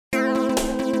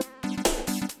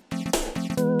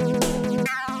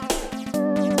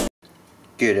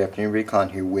Good afternoon, everybody. Colin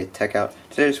here with Techout.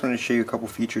 Today I just wanted to show you a couple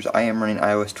features. I am running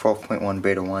iOS 12.1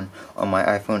 Beta 1 on my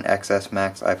iPhone XS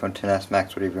Max, iPhone XS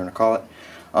Max, whatever you want to call it.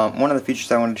 One of the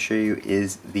features I wanted to show you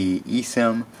is the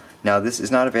eSIM. Now this is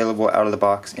not available out of the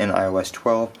box in iOS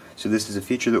 12, so this is a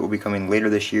feature that will be coming later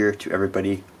this year to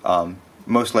everybody,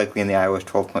 most likely in the iOS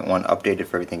 12.1 update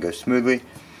if everything goes smoothly.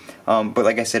 But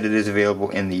like I said, it is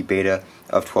available in the beta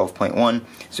of 12.1.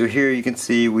 So here you can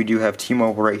see we do have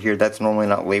T-Mobile right here. That's normally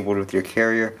not labeled with your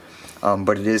carrier,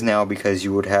 but it is now because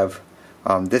you would have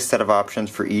this set of options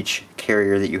for each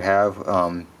carrier that you have,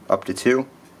 up to 2.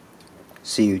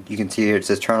 So you can see here it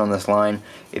says turn on this line.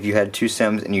 If you had 2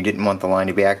 SIMs and you didn't want the line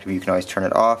to be active, you can always turn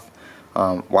it off.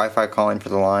 Wi-Fi calling for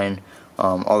the line,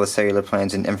 all the cellular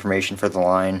plans and information for the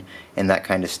line, and that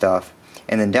kind of stuff.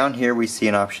 And then down here we see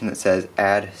an option that says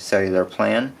add cellular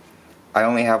plan. I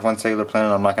only have one cellular plan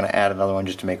and I'm not going to add another one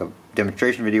just to make a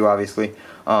demonstration video, obviously.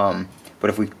 But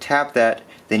if we tap that,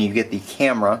 then you get the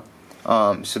camera.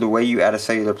 So the way you add a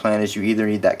cellular plan is you either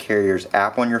need that carrier's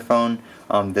app on your phone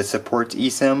that supports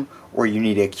eSIM, or you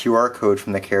need a QR code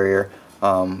from the carrier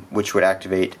which would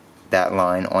activate that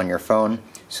line on your phone.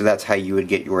 So that's how you would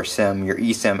get your SIM, your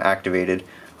eSIM activated,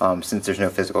 since there's no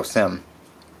physical SIM.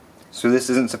 So this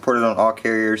isn't supported on all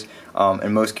carriers,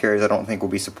 and most carriers I don't think will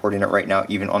be supporting it right now,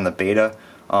 even on the beta,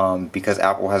 because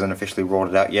Apple hasn't officially rolled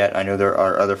it out yet. I know there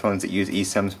are other phones that use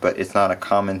eSIMs, but it's not a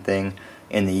common thing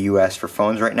in the US for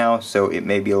phones right now, so it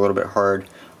may be a little bit hard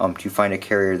to find a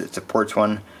carrier that supports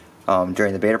one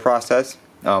during the beta process.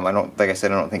 Like I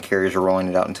said, I don't think carriers are rolling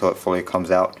it out until it fully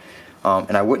comes out.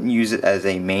 And I wouldn't use it as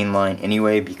a main line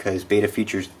anyway, because beta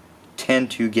features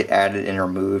tend to get added and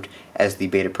removed as the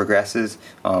beta progresses.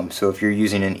 So if you're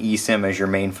using an eSIM as your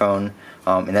main phone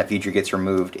and that feature gets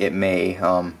removed, it may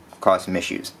cause some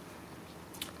issues.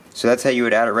 So that's how you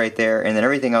would add it right there, and then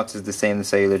everything else is the same, the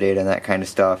cellular data and that kind of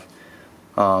stuff.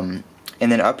 And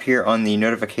then up here on the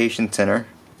notification center,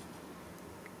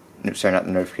 sorry, not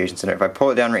the notification center. If I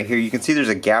pull it down right here, you can see there's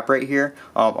a gap right here.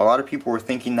 A lot of people were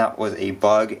thinking that was a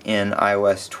bug in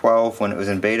iOS 12 when it was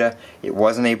in beta. It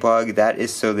wasn't a bug. That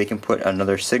is so they can put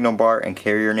another signal bar and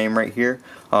carrier name right here.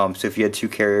 So if you had 2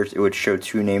 carriers, it would show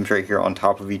 2 names right here on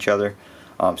top of each other.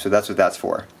 So that's what that's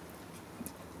for.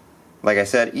 Like I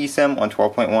said, eSIM on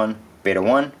 12.1, Beta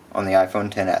 1 on the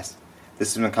iPhone XS.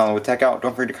 This has been Colin with Techout.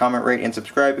 Don't forget to comment, rate, and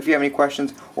subscribe. If you have any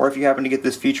questions, or if you happen to get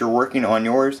this feature working on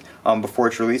yours before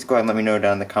it's released, go ahead and let me know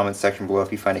down in the comments section below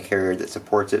if you find a carrier that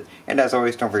supports it. And as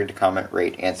always, don't forget to comment,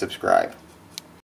 rate, and subscribe.